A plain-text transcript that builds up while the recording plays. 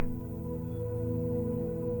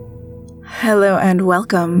Hello and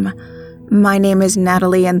welcome. My name is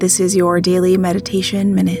Natalie and this is your Daily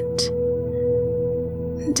Meditation Minute.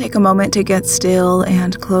 Take a moment to get still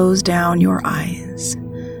and close down your eyes.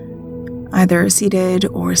 Either seated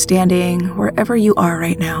or standing, wherever you are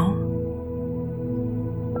right now.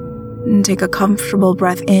 Take a comfortable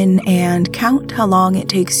breath in and count how long it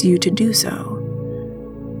takes you to do so.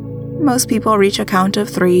 Most people reach a count of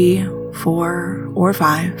 3, 4, or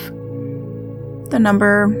 5. The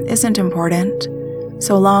number isn't important,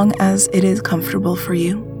 so long as it is comfortable for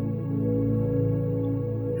you.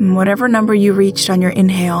 Whatever number you reached on your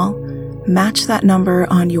inhale, match that number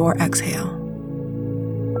on your exhale.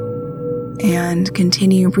 And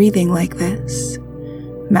continue breathing like this,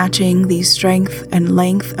 matching the strength and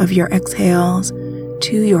length of your exhales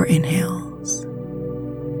to your inhales.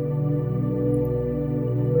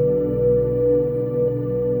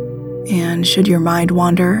 And should your mind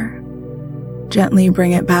wander, gently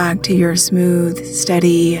bring it back to your smooth,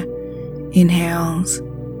 steady inhales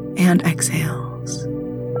and exhales.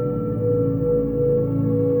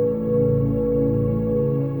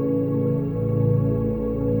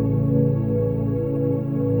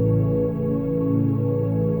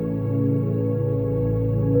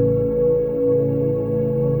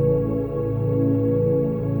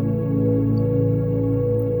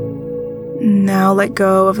 Now let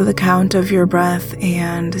go of the count of your breath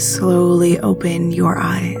and slowly open your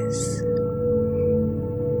eyes.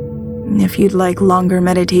 If you'd like longer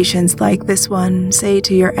meditations like this one, say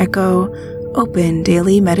to your echo, "Open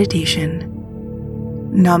Daily Meditation."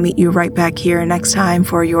 And I'll meet you right back here next time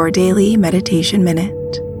for your Daily Meditation Minute.